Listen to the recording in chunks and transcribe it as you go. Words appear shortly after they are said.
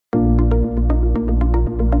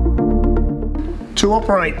To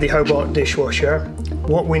operate the Hobart dishwasher,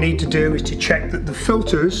 what we need to do is to check that the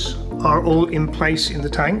filters are all in place in the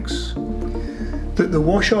tanks, that the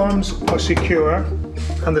wash arms are secure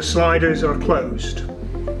and the sliders are closed.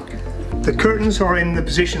 The curtains are in the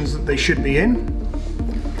positions that they should be in.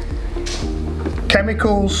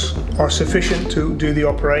 Chemicals are sufficient to do the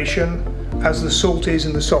operation, as the salt is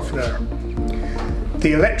in the softener.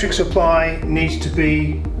 The electric supply needs to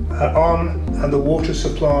be on, and the water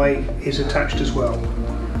supply is attached as well.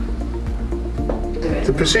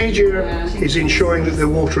 The procedure is ensuring that the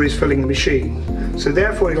water is filling the machine, so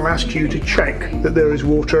therefore it'll ask you to check that there is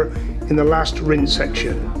water in the last rinse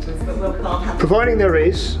section. Providing there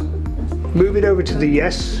is, move it over to the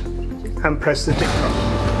yes and press the tick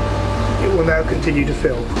button. It will now continue to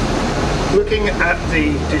fill. Looking at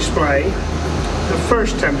the display, the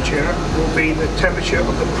first temperature will be the temperature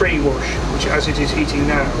of the pre-wash, which as it is heating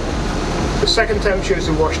now. The second temperature is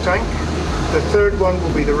the wash tank, the third one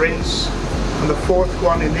will be the rinse, and the fourth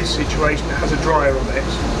one in this situation has a dryer on it.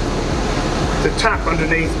 The tap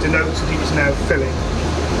underneath denotes that it is now filling,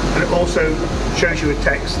 and it also shows you a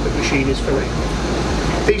text that the machine is filling.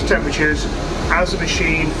 These temperatures, as the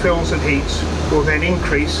machine fills and heats, will then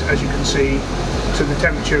increase, as you can see, to the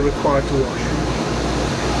temperature required to wash.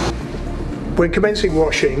 When commencing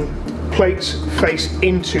washing, plates face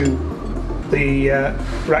into the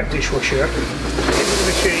rack dishwasher. Into the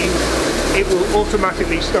machine, it will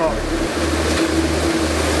automatically start.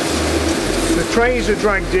 The trays are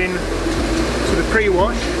dragged in to the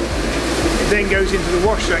pre-wash. It then goes into the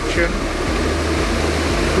wash section,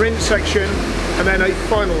 rinse section, and then a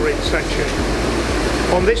final rinse section.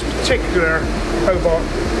 On this particular Hobart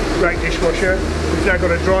rack dishwasher, we've now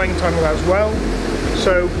got a drying tunnel as well,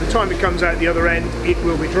 so by the time it comes out the other end, it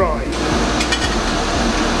will be dry.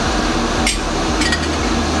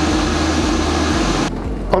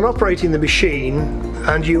 On operating the machine,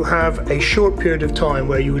 and you have a short period of time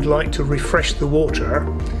where you would like to refresh the water,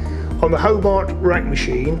 on the Hobart rack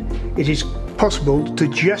machine it is possible to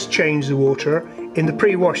just change the water in the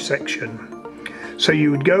pre-wash section. So you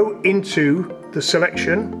would go into the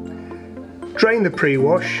selection, drain the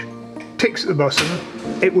pre-wash, tick the button,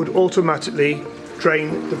 it would automatically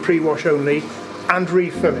drain the pre-wash only and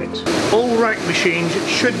refill it. All rack machines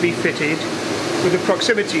should be fitted with a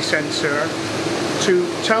proximity sensor to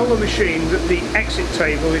tell the machine that the exit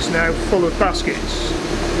table is now full of baskets.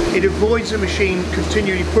 It avoids the machine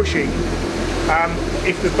continually pushing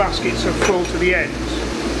if the baskets are full to the end.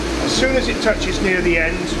 As soon as it touches near the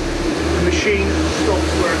end, the machine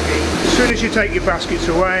stops working. As soon as you take your baskets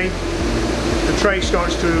away, the tray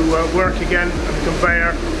starts to work again and the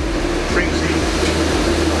conveyor brings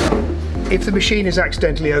in. If the machine is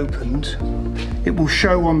accidentally opened, it will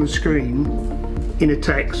show on the screen in a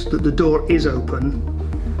text that the door is open,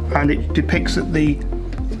 and it depicts that the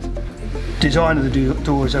design of the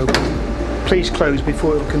door is open. Please close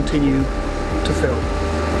before it will continue to fill.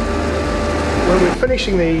 When we're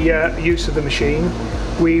finishing the use of the machine,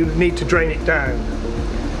 we need to drain it down.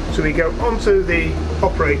 So we go onto the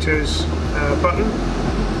operator's button,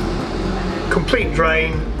 complete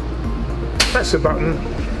drain, press the button,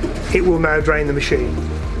 it will now drain the machine.